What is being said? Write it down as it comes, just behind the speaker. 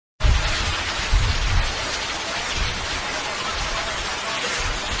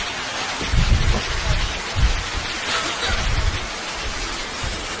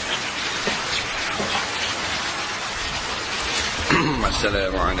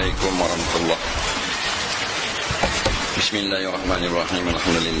Assalamualaikum warahmatullahi. Bismillahirrahmanirrahim.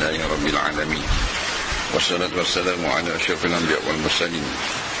 Alhamdulillahi rabbil alamin. Wassalatu wassalamu ala asyrafil anbiya wal mursalin.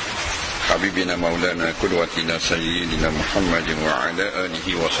 Habibina maulana qudwatina sayyidina Muhammadin wa ala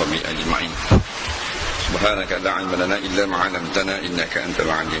alihi wa sahbihi ajma'in. Subhanaka la ilma lana illa ma 'allamtana innaka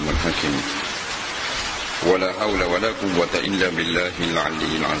antal alimul hakim. Wala haula wala quwwata illa billahil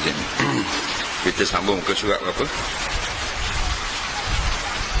aliyyil azim. Kita sambung ke surat apa?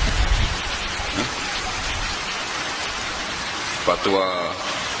 Fatwa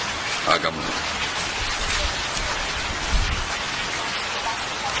agama.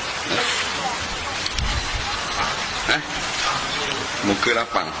 Muka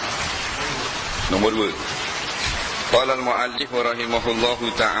 8 nombor 2. Qala al-muallif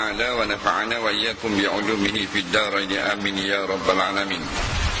rahimahullahu ta'ala wa nafa'ana wa iyyakum bi'ulumihi fid dharain amin ya rabbal alamin.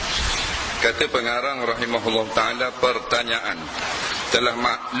 Kata pengarang rahimahullah ta'ala, pertanyaan. Telah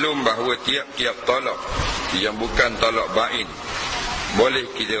maklum bahawa tiap-tiap tolak yang bukan tolak bain boleh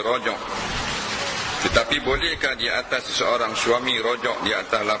kita rojok. Tetapi bolehkah di atas seseorang suami rojok di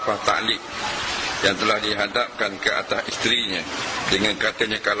atas lafaz ta'liq yang telah dihadapkan ke atas isterinya dengan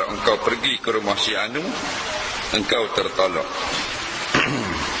katanya, kalau engkau pergi ke rumah si anu, engkau tertolak.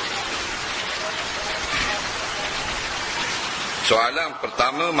 Soalan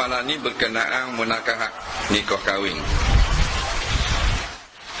pertama malam ni berkenaan munakahat, nikah kahwin.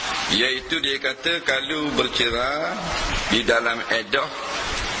 Iaitu dia kata kalau bercerai di dalam iddah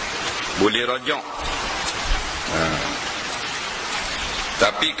boleh rojok.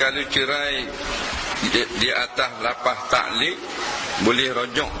 Tapi kalau cerai di atas lafaz ta'liq boleh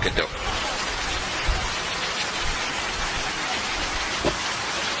rojok ke tak?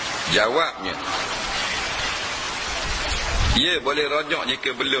 Jawabnya, ya, boleh rojok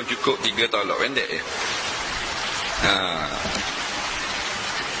jika belum cukup 3 tolak. Pendek je.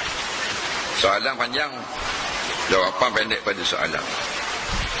 Soalan panjang, jawapan pendek pada soalan.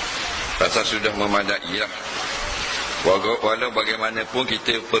 Rasa sudah memadai lah. Walau bagaimanapun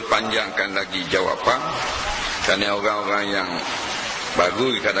kita perpanjangkan lagi jawapan, kerana orang-orang yang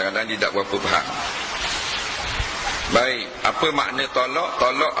baru kadang-kadang tidak berapa faham. Baik, apa makna tolak?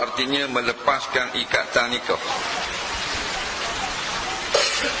 Tolak artinya melepaskan ikatan nikah.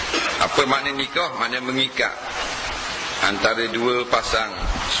 Apa makna nikah? Makna mengikat antara dua pasang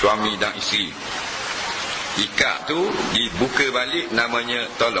suami dan isteri. Ikat tu dibuka balik, namanya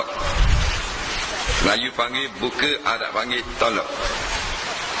tolak. Melayu panggil buka, Arab panggil tolak.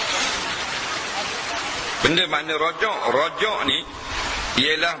 Benda makna rojok? Rojok ni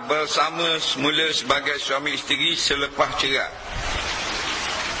ialah bersama semula sebagai suami isteri selepas cerai,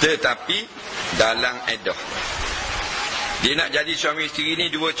 tetapi dalam iddah. Dia nak jadi suami isteri ni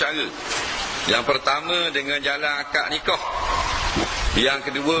dua cara. Yang pertama dengan jalan akad nikah, yang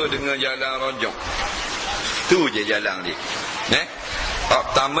kedua dengan jalan rojok. Tu je jalan dia.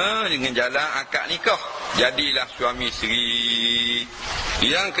 Pertama dengan jalan akad nikah, jadilah suami isteri.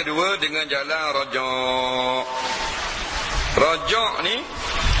 Yang kedua dengan jalan rojok. Rojok ni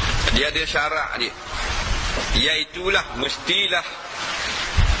dia ada syarat dia, iaitulah mestilah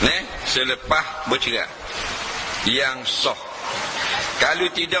selepas bercerai yang sah. Kalau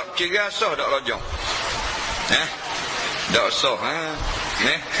tidak bercerai, sah tak rojok? Tak sah.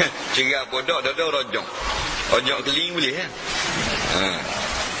 Cerai bodoh dah rojok. Rojok keling boleh ya?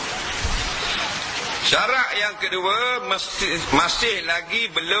 Syarat yang kedua, masih lagi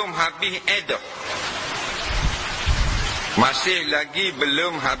belum habis iddah. Masih lagi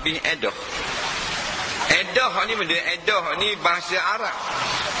belum habis iddah. Iddah ni benda, iddah ni bahasa Arab.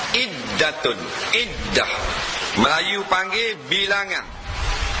 Iddatun, iddah. Melayu panggil bilangan.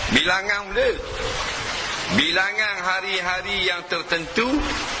 Bilangan benda. Bilangan hari-hari yang tertentu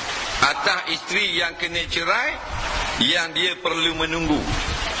atas isteri yang kena cerai, yang dia perlu menunggu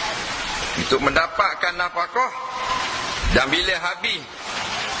untuk mendapatkan nafkah. Dan bila habis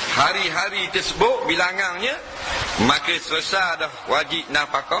hari-hari tersebut bilangannya, maka selesai dah wajib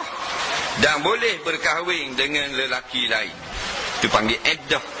nafkah dan boleh berkahwin dengan lelaki lain. Itu panggil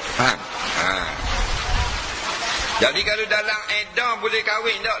iddah. Jadi kalau dalam iddah boleh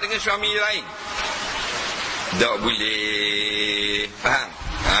kahwin tak dengan suami lain? Tak boleh. Faham?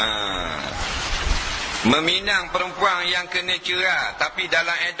 Meminang perempuan yang kena cerai tapi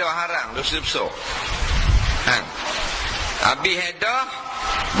dalam iddah haram, dosa besar. Habis iddah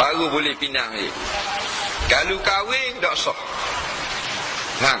baru boleh pinang dia. Kalau kahwin tak sah.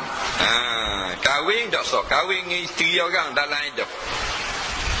 Kahwin tak sah. Kahwin dengan isteri orang dalam iddah.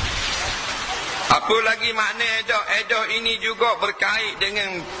 Apa lagi makna iddah? Iddah ini juga berkait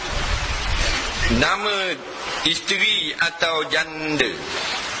dengan nama isteri atau janda.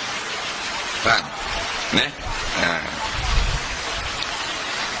 Faham?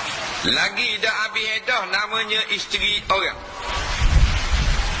 Lagi dah habis iddah, namanya isteri orang.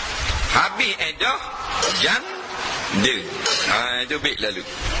 Habis iddah, janda. Itu baik lalu.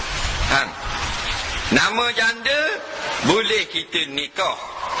 Nama janda boleh kita nikah.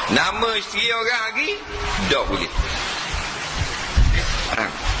 Nama isteri orang lagi tak boleh.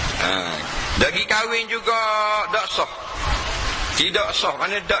 Dagi kahwin juga tak sah. Tidak sah,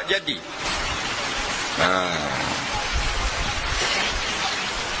 mana tak jadi.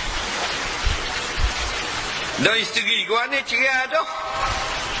 Dah isteri gua ni cerai dah.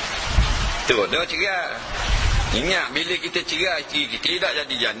 Tu dah cerai. Ingat bila kita cerai isteri kita tak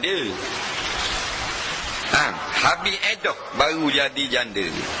jadi janda. Habis iddah baru jadi janda.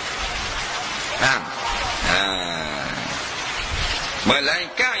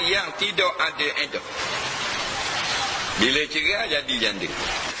 Melainkan yang tidak ada iddah, bila cerai jadi janda.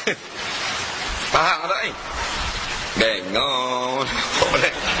 Faham tak ni? Dengar.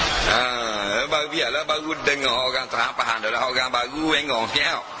 Biarlah baru dengar orang terang faham dah lah. Orang baru dengar sikit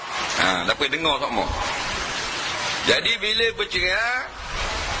tau. Dapat dengar semua. Jadi bila bercerai,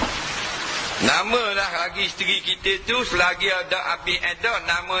 nama lah lagi isteri kita tu, selagi ada habis iddah,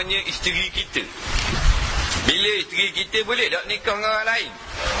 namanya isteri kita. Bila isteri kita boleh tak nikah dengan orang lain?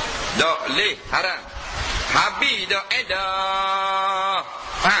 Tak boleh, haram. Habis dah iddah,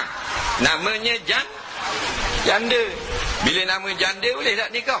 namanya janda. Bila nama janda boleh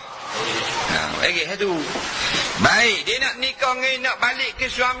tak nikah? Lagi satu. Baik, dia nak nikah dengan, nak balik ke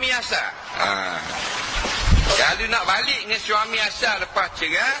suami asal. Kalau nak balik dengan suami asal lepas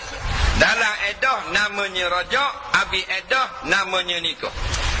cerai, dalam iddah namanya rajak, habis iddah namanya nikah.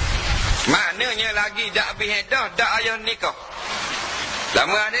 Maknanya lagi dah habis iddah, dah ayah nikah.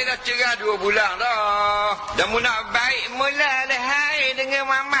 Lama ni dah cerai 2 bulan dah. Dah mu nak baik mula dah hai dengan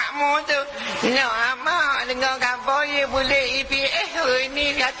mamakmu tu. Nak mak dengan khabar ye boleh EPS hari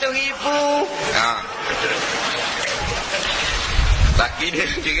ni 100,000. Tak kira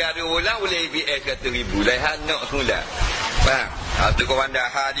cerai 2 bulan boleh EPS 100,000. Dah nak semula. Faham? Tu kau pandai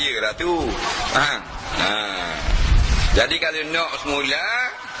hal dia lah tu. Faham? Jadi kalau nak semula,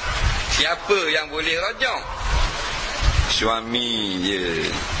 siapa yang boleh rajak? Suami je.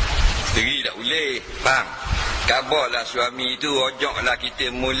 Isteri tak boleh. Faham? Kabarlah suami tu, rojaklah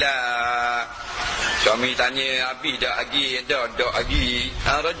kita mula. Suami tanya, habis dah lagi? Dah lagi.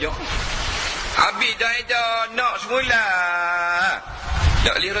 Rajak. Habis dah nak semula.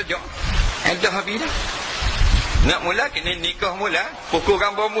 Tak boleh rajak. Dah habis dah. Nak mula, kena nikah mula. Pukul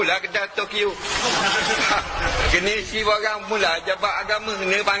gambar mula, kedai Tokyo. Kena isi barang mula. Jabat agama,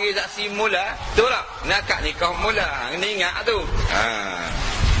 kena panggil saksi mula. Betul tak? Nak kat nikah mula. Kena ingat tu.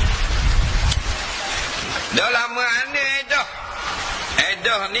 Dah lama mana edah?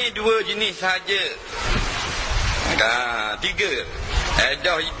 Edah ni 2 jenis saja. 3.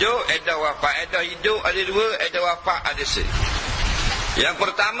 Edah hidup, edah wafat. Edah hidup ada 2, edah wafat ada 1. Yang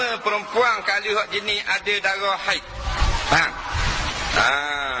pertama, perempuan kalau hak jenis ada darah haid. Faham?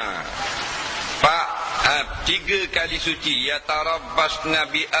 3 kali suci. Ya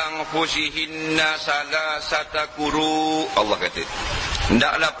tarabbasna bi anfusihinna salasata quru. Allah kata,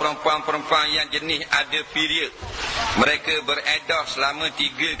 hendaklah perempuan-perempuan yang jenis ada period, mereka bereddah selama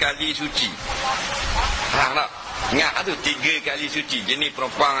 3 kali suci. Faham tak? Ingat tu, 3 kali suci. Jenis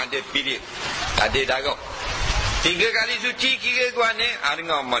perempuan ada period, ada darah. 3 kali suci kira gua ni,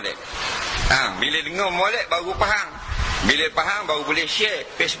 dengar molek. Bila dengar molek baru faham. Bila faham baru boleh share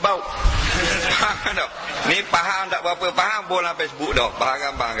Facebook. Faham tak? Ni faham tak berapa faham, bola Facebook dah.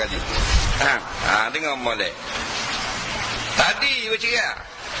 Faham kali. Dengar molek. Tadi bercerai.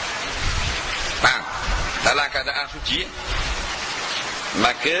 Faham? Dalam keadaan suci.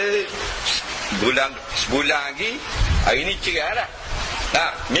 Maka sebulan lagi, hari ni cerai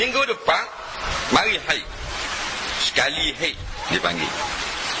dah. Minggu depan mari haid. Sekali haid dipanggil.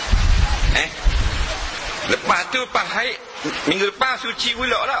 Lepas tu lepas haid, minggu depan suci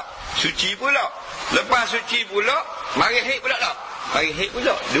pula tak? Suci pula. Lepas suci pula, mari haid pula tak? Mari haid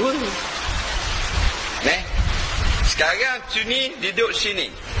pula. 2. Sekarang sini duduk sini.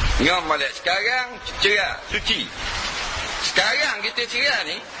 Ngam molek. Sekarang cerai, suci. Sekarang kita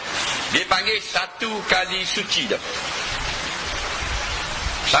cerai ni, dia panggil 1 kali suci dah.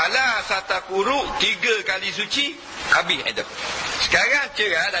 Salah satu kuruk 3 kali suci, habis ada. Sekarang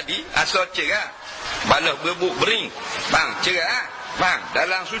cerai tadi, asal cerai. Balas berbuk bering. Bang, cerai. Bang,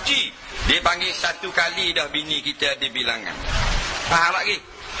 dalam suci. Dia panggil 1 kali dah bini kita ada bilangan. Faham lagi?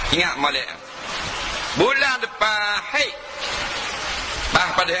 Ingat molek. Bulan depan haid.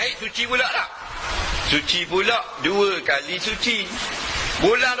 Pada haid suci pula tak? Suci pula 2 kali suci.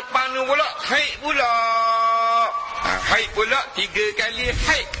 Bulan depan tu pula haid pula. Haid pula 3 kali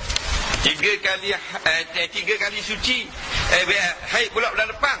haid. 3 kali suci. Haid pula bulan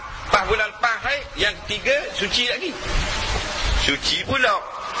depan. Pas bulan depan haid, yang ketiga suci lagi. Suci pula.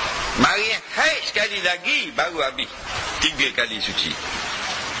 Mari haid sekali lagi baru habis 3 kali suci.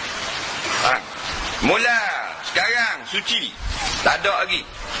 Mula sekarang suci. Tak ada lagi.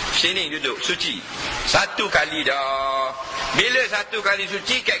 Sini duduk suci. 1 kali dah. Bila 1 kali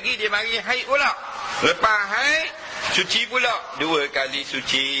suci, kat gini dia mari haid pula. Lepas haid suci pula 2 kali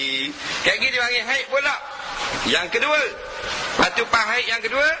suci. Kat gini dia mari haid pula. Yang kedua. Lepas pas haid yang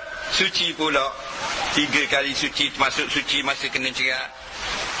kedua, suci pula 3 kali suci, termasuk suci masa kena cerak.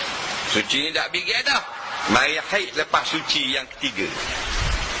 Suci ni tak bigit dah. Mari haid lepas suci yang ketiga.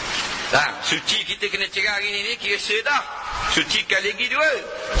 Suci kita kena cerak hari ni kira dah. Suci kali lagi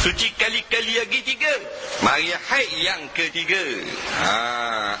 2. Suci kali-kali lagi 3. Mari haid yang ketiga.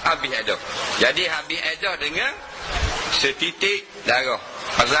 Habis edah. Jadi habis edah dengan setitik darah.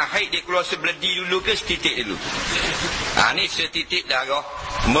 Pasal haid dia keluar sebeledi dulu ke setitik dulu? Ni setitik darah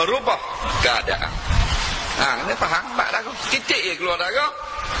merubah keadaan. Kena faham bab darah. Setitik dia keluar darah.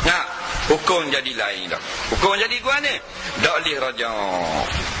 Hukum jadi lain dah. Hukum jadi ke mana? Tak boleh rajak.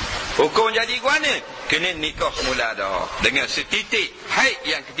 Hukum jadi ke mana? Kena nikah semula dah. Dengan setitik haid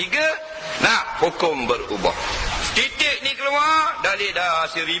yang ketiga, hukum berubah. Setitik ni keluar, dah boleh dah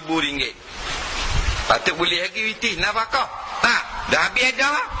RM1,000. Patut boleh lagi witih nafkah. Dah habis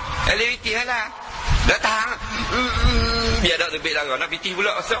dah. Boleh witih lah. Dah tahan. Biar tak terbit darah. Nak witih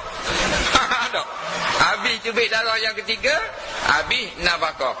pula masuk. Tak. Habis terbit darah yang ketiga, habis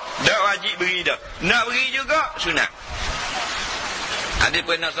nafkah. Dah wajib beri dah. Nak beri juga sunat. Ada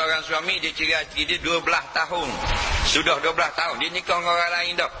pernah seorang suami, dia cerai isteri dia 12 tahun. Sudah 12 tahun. Dia nikah dengan orang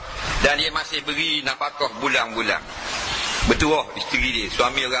lain dah. Dan dia masih beri nafkah bulan-bulan. Bertuah isteri dia.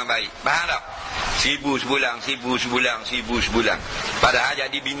 Suami orang baik. Faham tak? 1,000 sebulan, 1,000 sebulan, 1,000 sebulan. Padahal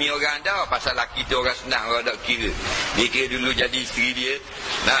jadi bini orang dah. Pasal laki tu orang senang, orang tak kira. Dia kira dulu jadi isteri dia.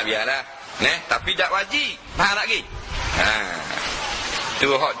 Biarlah. Tapi tak wajib. Faham tak lagi? Tu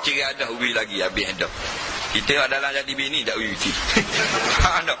hak cerai dah ubi lagi. Habis dah. Kita adalah jadi bini tak witih.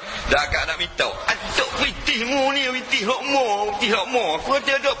 Dah akak nak minta. Atuk witihmu ni, witih hokmu, witih hokmu. Aku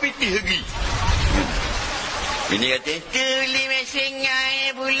kata ada witih lagi. Bini kata, tu beli mesin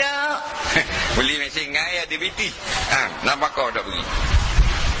ngai pula. Beli mesin ngai ada witih. Nampak kau tak pergi.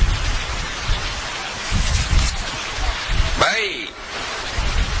 Baik.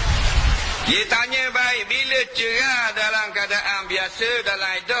 Dia tanya baik, bila cerai dalam keadaan biasa,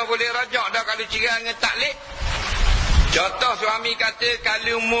 dalam iddah boleh rajak dah kalau cerai dengan taklid? Contoh suami kata,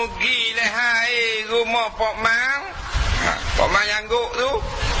 kalau mugi lehai rumah Pak Mang, Pak Mang nyangguk tu,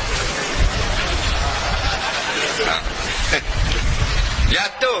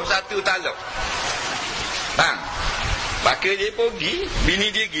 jatuh 1 talak. Maka dia pergi, bini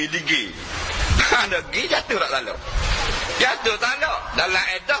dia pergi. Dia pergi, jatuh tak talak. Jatuh talak dalam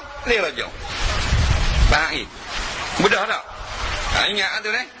iddah boleh rajak. Faham? Mudah tak? Ingat tu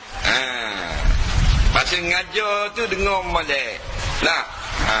masa ngajar tu dengar molek.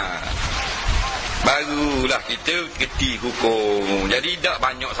 Barulah kita kerti hukum. Jadi tak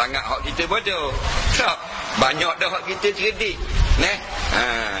banyak sangat hak kita bodoh. Banyak dah hak kita cerdik.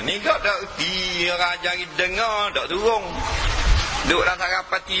 Ni kau tak kerti, orang ajar dengar tak turun. Duduk dalam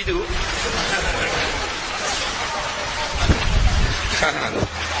sarapati tu.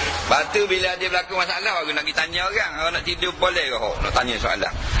 Lepas tu bila dia berlaku masalah, aku nak pergi tanya orang. Orang nak tidur boleh ke? Nak tanya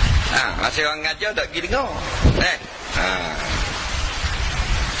soalan. Masa orang ngajar tak pergi dengar.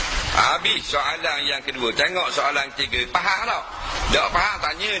 Habis soalan yang kedua. Tengok soalan ketiga. Faham tak? Tak faham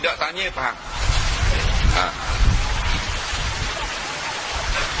tanya, tak tanya faham.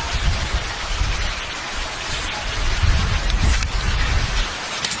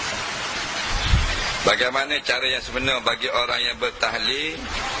 Bagaimana cara yang sebenar bagi orang yang bertahlil?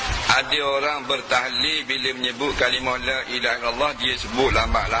 Ada orang bertahlil bila menyebut kalimah la ilaha illallah, dia sebut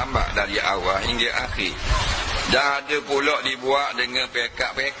lambat-lambat dari awal hingga akhir. Dan ada pula dibuat dengan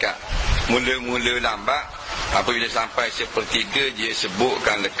pekat-pekat. Mula-mula lambat, apabila sampai 1/3 dia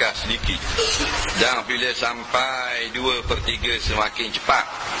sebutkan lekas sedikit. Dan bila sampai 2/3 semakin cepat.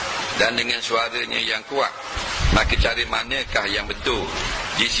 Dan dengan suaranya yang kuat. Maka cara manakah yang betul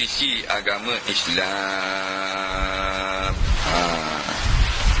di sisi agama Islam?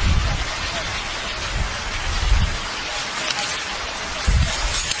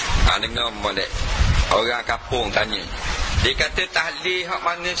 Dengar molek. Orang kampung tanya. Dia kata tahlil hak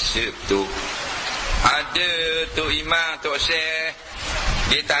mana tu? Ada Tok Imam, Tok Syekh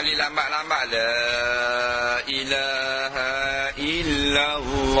Dia tahlil lambat-lambat. La ilaha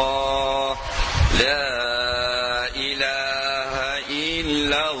illallah, la ilaha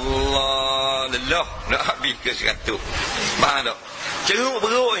illallah. Lelah nak habis ke 100. Faham tak? Ceruk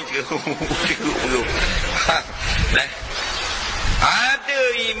beruk ni, ceruk beruk. Nah, ada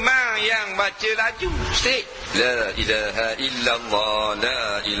imam yang baca laju sikit, la ilaha illallah,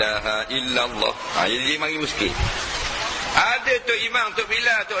 la ilaha illallah. Jadi mari sikit. Ada tu imam, tu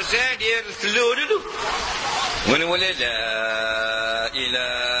bila, tu saya dia slow dulu. Mula-mula la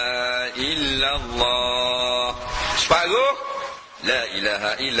ilaha illallah. Separuh la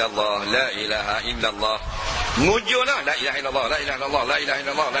ilaha illallah, la ilaha illallah. Ngujurlah la ilaha illallah, la ilaha illallah, la ilaha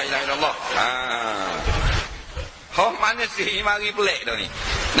illallah, la ilaha illallah. Mana sih mari pelik dah ni.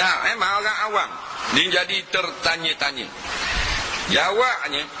 Nah, memang orang awam dia jadi tertanya-tanya.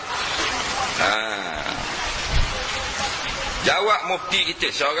 Jawabnya jawab mufti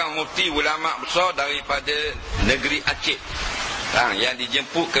kita, seorang mufti ulama besar daripada negeri Aceh, yang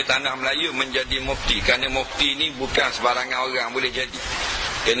dijemput ke tanah Melayu menjadi mufti. Kerana mufti ni bukan sebarangan orang boleh jadi.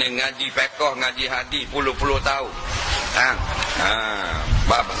 Kena ngaji fiqh, ngaji hadis puluh-puluh tahun.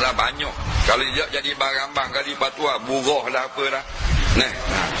 Pasal banyak. Kalau dia jadi barambang kali patwa, buruh lah apa dah.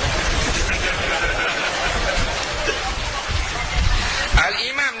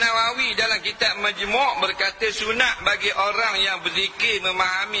 Al-Imam Nawawi dalam kitab Majmu' berkata sunat bagi orang yang berzikir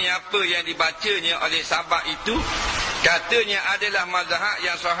memahami apa yang dibacanya oleh sahabat itu. Katanya adalah mazhab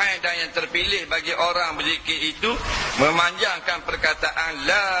yang sahih dan yang terpilih bagi orang berzikir itu memanjangkan perkataan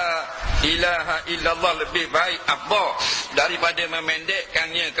la ilaha illallah lebih baik afdal daripada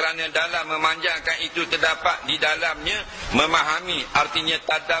memendekkannya, kerana dalam memanjangkan itu terdapat di dalamnya memahami, artinya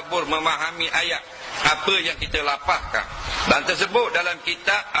tadabbur, memahami ayat apa yang kita lapahkan. Dan tersebut dalam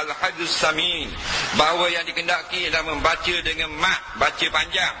kitab Al-Hadus Samin bahawa yang dikendaki adalah membaca dengan mat, baca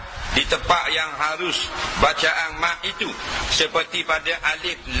panjang di tempat yang harus bacaan mat itu, seperti pada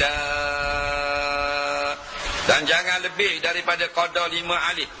alif la, dan jangan lebih daripada qada 5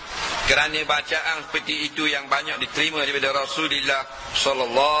 alif, kerana bacaan seperti itu yang banyak diterima daripada Rasulullah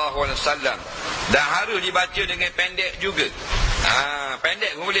sallallahu alaihi wasallam. Dan harus dibaca dengan pendek juga.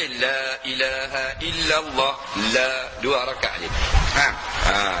 Pendek pun boleh. La ilaha illallah, la 2 rakaat je.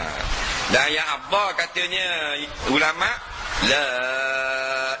 Dan yang abba katanya ulama, la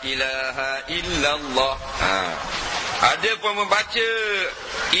ilaha illallah. Ada pun membaca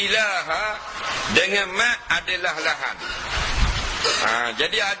ilaha dengan mat adalah lahan.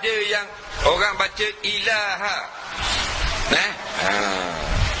 Jadi ada yang orang baca ilaha,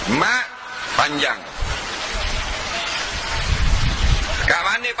 mat panjang. Kat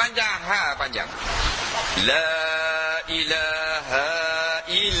mana panjang? Panjang. La ilaha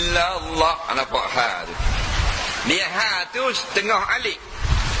illallah. Nampak tu? Dia tu setengah alif,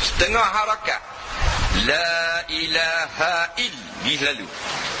 setengah harakat. La ilaha il lalu.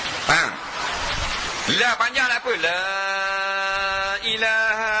 La panjang apa? La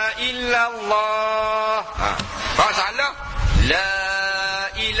ilaha illallah. Kalau salah, la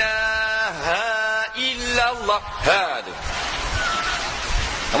ilaha illallah. Tu.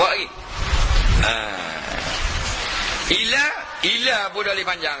 Nampak lagi? Ila pun dah lebih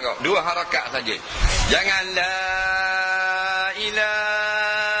panjang kau. 2 harakat saja. Jangan la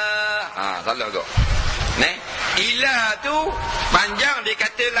ilah. Salah kau. Ila tu panjang, dia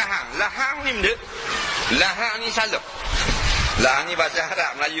kata lahang. Lahang ni benda. Lahang ni salah. Lahang ni bahasa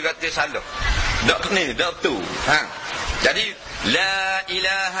Arab, Melayu kata salah. Tak ni, tak tu. Jadi la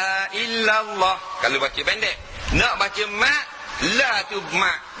ilaha illallah kalau baca pendek. Nak baca mat, la tu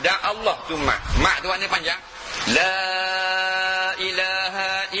mat dan Allah tu mat. Mat tu maknanya panjang. La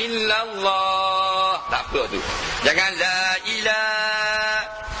ilaha illallah. Tak apa tu. Jangan la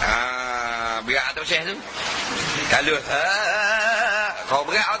ilaha. Berat atau syekh tu. Kalau kau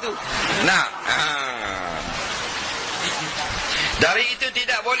berat tu. Dari itu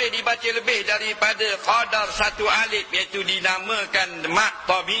tidak boleh dibaca lebih daripada qadar 1 alif, iaitu dinamakan mat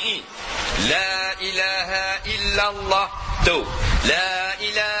tabi'i. La ilaha illallah tu. La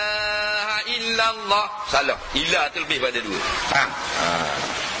ilaha illallah. Salah. Ilah tu lebih pada 2.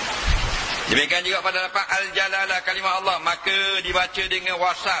 Demikian juga pada lapan al-jalalah kalimah Allah, maka dibaca dengan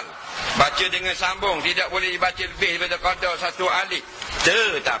wasal, baca dengan sambung, tidak boleh dibaca lebih daripada qadar 1 alif.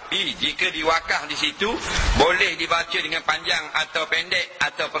 Tetapi jika diwakaf di situ, boleh dibaca dengan panjang atau pendek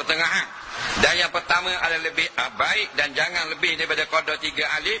atau pertengahan. Dan yang pertama adalah lebih baik, dan jangan lebih daripada qadar 3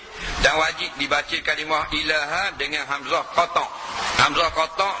 alif. Dan wajib dibaca kalimah ilaha dengan hamzah qata'. Hamzah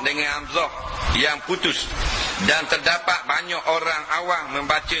qata' dengan hamzah yang putus. Dan terdapat banyak orang awam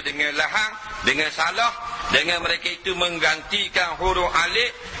membaca dengan lahang, dengan salah, dengan mereka itu menggantikan huruf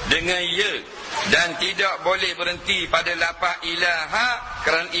alif dengan ya, dan tidak boleh berhenti pada lafaz ilaha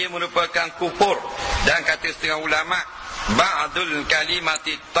kerana ia merupakan kufur. Dan kata setengah ulama, ba'dul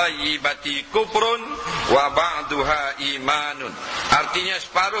kalimati tayyibati kufrun wa ba'duha imanun. Artinya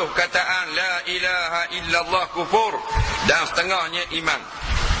separuh kataan la ilaha illallah kufur dan setengahnya iman.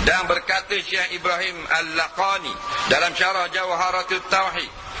 Dan berkata Syekh Ibrahim Al-Laqani dalam syarah Jawharatul Tauhid,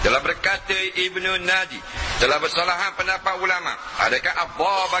 telah berkata Ibnu Nadi, telah bersalahan pendapat ulama, adakah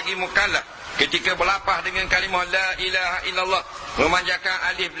afdal bagi mukallaf ketika berlafaz dengan kalimah la ilaha illallah memanjangkan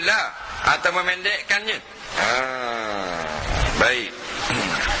alif la atau memendekkannya? Baik.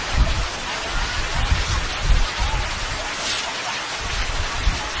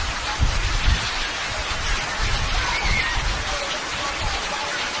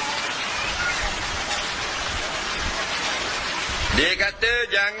 Dia kata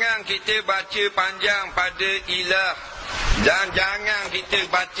jangan kita baca panjang pada ilah, dan jangan kita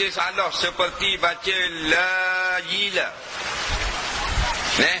baca salah seperti baca la ilah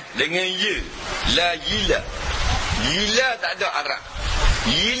dengan ya, la ilah. Gila tak ada Arab,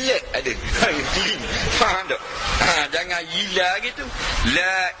 gila ada. Faham tak? Jangan gila gitu.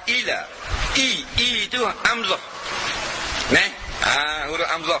 La ilah, i itu hamzah, huruf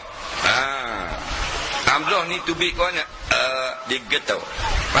hamzah. Hamzah ni tubik korang dia getau.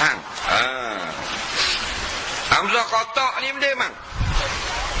 Faham? Hamzah kotak ni benda memang.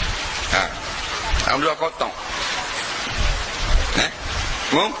 Hamzah kotak.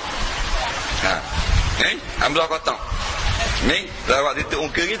 Hamzah kotak. Ni lawak dia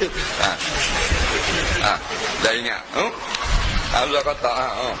ungkir gitu. Dah ingat. Hamzah kotak.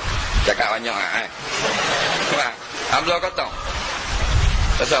 Cakap banyak Hamzah kotak.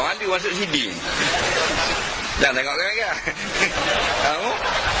 Pasal malu masuk CD. Jangan tengok kan? Kamu?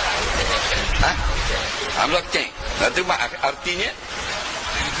 Hamzah cek. Itu artinya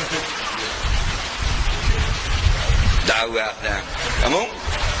dakwah dah. Kamu?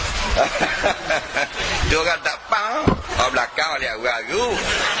 Dia orang tak faham. Orang belakang dia ragu.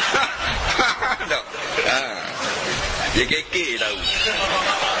 Tak. Dia kekek tahu.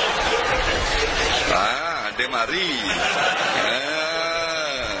 Dia mari.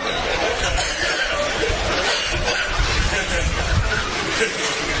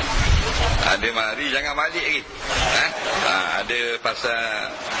 Ada mari, jangan balik lagi. Ada pasal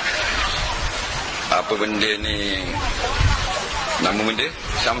apa benda ni, nama benda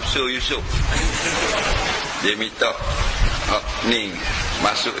Syamsul Yusof. Dia minta ni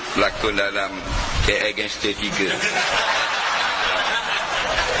masuk pelakon dalam KL Gangster 3.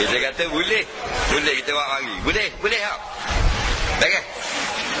 Dia kata boleh kita buat mari. Boleh tak? Baik.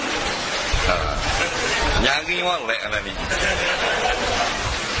 Nyari molek lah ni.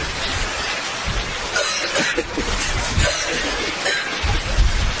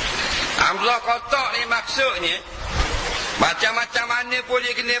 Hamzah kotak ni maksudnya macam-macam mana pun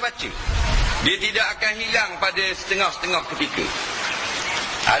dia kena baca, dia tidak akan hilang pada setengah-setengah ketika.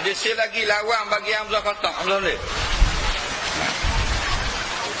 Ada selagi lawan bagi hamzah kotak. Hamzah ni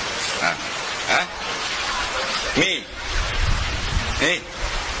ni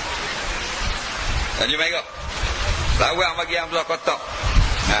Haji Maiko lawan bagi hamzah kotak.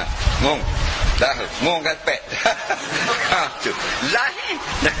 Mung dah mung kat pet. Tu lain,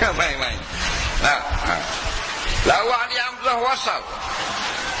 jangan main-main. Lawan dia hamzah wasal.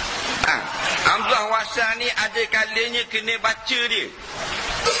 Hamzah wasal ni ada kalanya kena baca dia.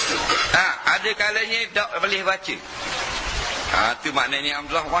 Ada kalanya tak boleh baca. Tu maknanya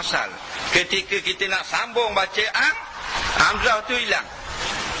hamzah wasal. Ketika kita nak sambung bacaan, hamzah tu hilang.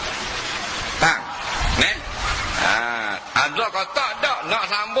 Hamzah kotak tak nak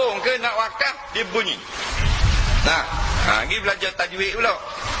sambung ke nak wakaf, dia bunyi. Pergi belajar tajwid pula.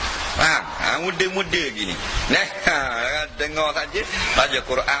 Muda-muda gini. Dengar saja baca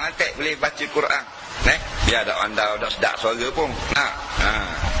Quran, tak boleh baca Quran. Biar tak andau, tak sedap suara pun.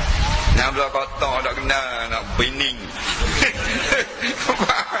 Hamzah kotak tak kena, nak bening.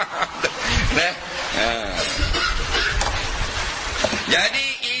 Jadi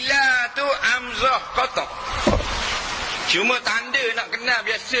ilah tu hamzah kotak. Cuma tanda nak kenal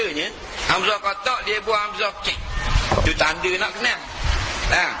biasanya hamzah kotak dia buat hamzah cek. Tu tanda nak kenal.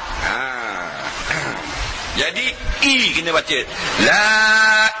 Jadi i kena baca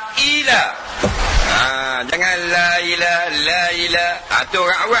la ilah. Jangan la ilah. Tu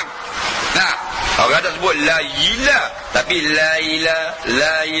orang awam. Orang tak sebut la ilah, tapi la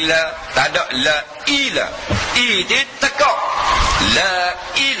ilah. Tak ada la ilah. I dia tekak. La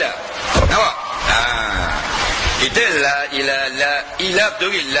ilah. Nampak? Kita la ilah betul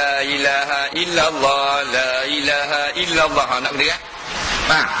ke? La ilaha illallah, la ilaha illallah. Nak kena kan?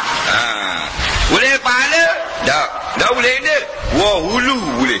 Boleh pahala? Tak boleh dia. Wah, hulu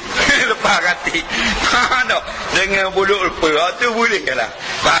boleh. Lepas katik. Tak. Dengan buluk lepas tu boleh lah.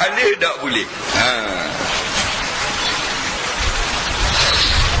 Pahala tak boleh.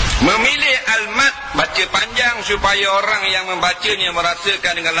 Memilih almat, baca panjang supaya orang yang membacanya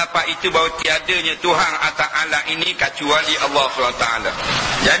merasakan dengan lafaz itu bahawa tiadanya Tuhan Ta'ala ini kecuali Allah SWT.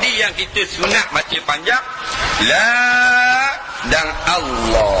 Jadi yang kita sunat baca panjang la dan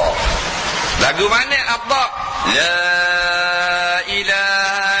Allah. Lagu mana Allah? La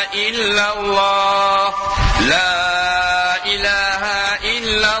ilaha illallah, la ilaha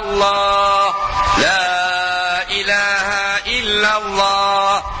illallah, la ilaha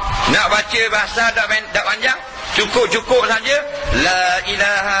illallah. Nak baca bahasa tak panjang, cukup saja la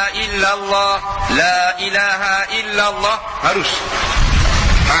ilaha illallah, la ilaha illallah harus.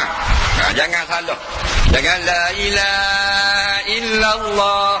 Jangan salah. Jangan la ilaha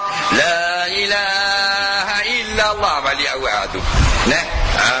illallah, la ilaha illallah balik awal tu.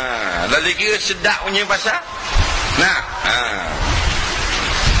 Lalu kira sedap punya pasal.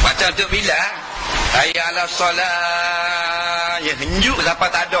 Macam tu bila hayya ala solat, ya henjuk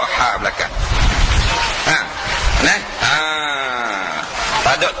sampai tak ada ha belakang.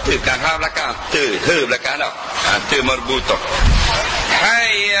 Tak ada tekan ha belakang, he belakang dah. Te merbutah.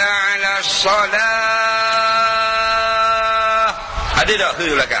 Hayya ala solat. Ada tak he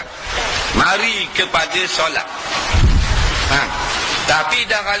belakang? Mari kepada solat. Tapi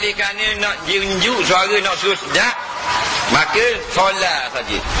dah kali kerana nak jenjuk suara nak suruh sedap, maka solat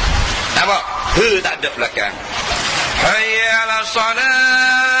saja. Nampak? He tak ada belakang. Hayya ala solat.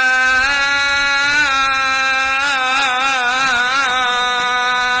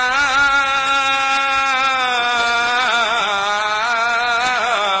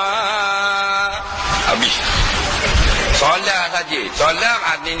 Habis. Solat saja. Solat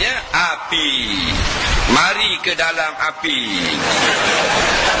artinya api. Mari ke dalam api.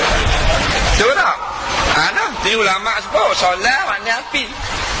 Betul tak? Ni ulama sebut solat makna api.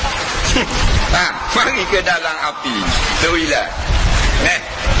 Mari ke dalam api. Tu ilah.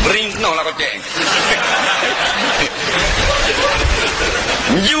 Bring no lah koceng.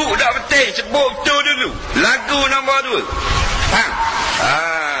 You dah betul sebut betul dulu. Lagu nombor 2.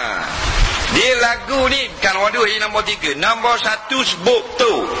 Dia lagu ni kan waduh ini nombor 3. Nombor 1 sebut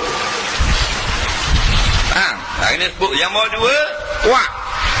betul. Ini sebut yang nombor 2 kuat.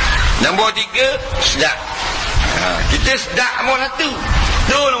 Nombor 3 sedap. Kita sedap nombor 1.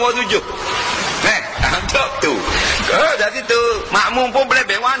 Tu nombor 7. Tak tu. Jadi tu makmum pun boleh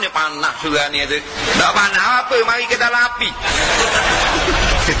bewan ni panas surah ni tu. Tak panas apa, mari ke dalam api.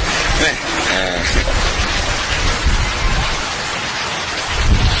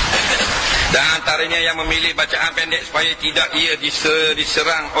 Dan antaranya yang memilih bacaan pendek supaya tidak ia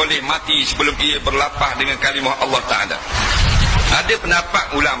diserang oleh mati sebelum ia berlapah dengan kalimah Allah Ta'ala. Ada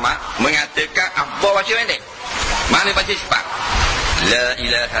pendapat ulama mengatakan apa baca pendek? Mana baca cepat? La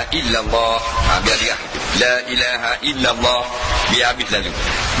ilaha illallah. Biar dia. La ilaha illallah. Biar habis lalu.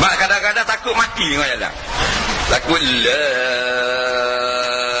 Mak kadang-kadang takut mati dengan jalan. Takut la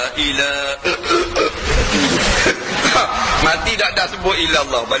ilaha. Mati tak sebut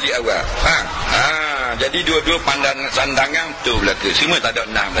illallah balik awal. Jadi dua-dua sandangan tu belaka. Semua tak ada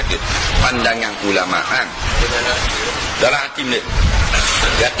enam belaka. Pandangan ulama. Dalam hati benda.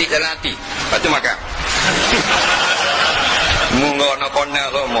 Gatik dalam hati. Lepas tu makan. Munggah nak kona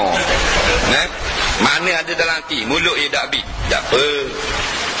romo. Mana ada dalam hati. Mulut dia tak habis. Tak apa.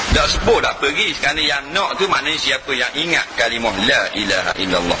 Tak sebut tak pergi. Sekarang yang nak tu maknanya siapa yang ingat kalimah la ilaha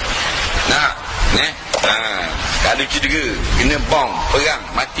illallah. Kalau cedera, kena bom, perang,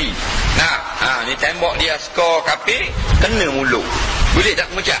 mati. Ni tembok dia skor kapir, kena mulut. Boleh tak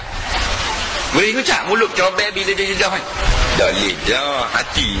mengucap? Boleh mengucap? Mulut cobek bila dia jedah kan? Tak boleh dah,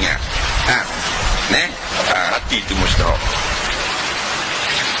 hati ingat. Hati tu mustahak.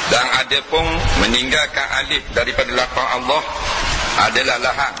 Dan ada pun meninggalkan alif daripada lafaz Allah adalah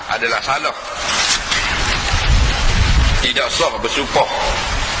lahan, adalah salah. Tidak sah bersumpah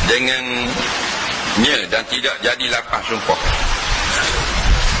dengannya dan tidak jadi lafaz sumpah.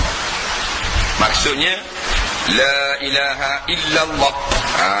 Maksudnya la ilaha illallah.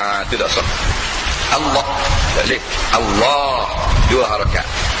 Itu tak sah. Allah tak boleh. Allah dua harakat.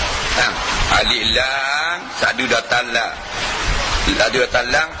 Alif lam sadu datal lam. Sadu datal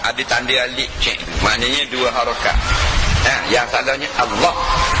lam ada tanda alif cek. Maknanya dua harakat. Yang salahnya Allah.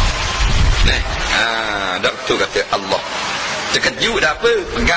 Tak betul kata Allah. Terkejut dah apa? Pegang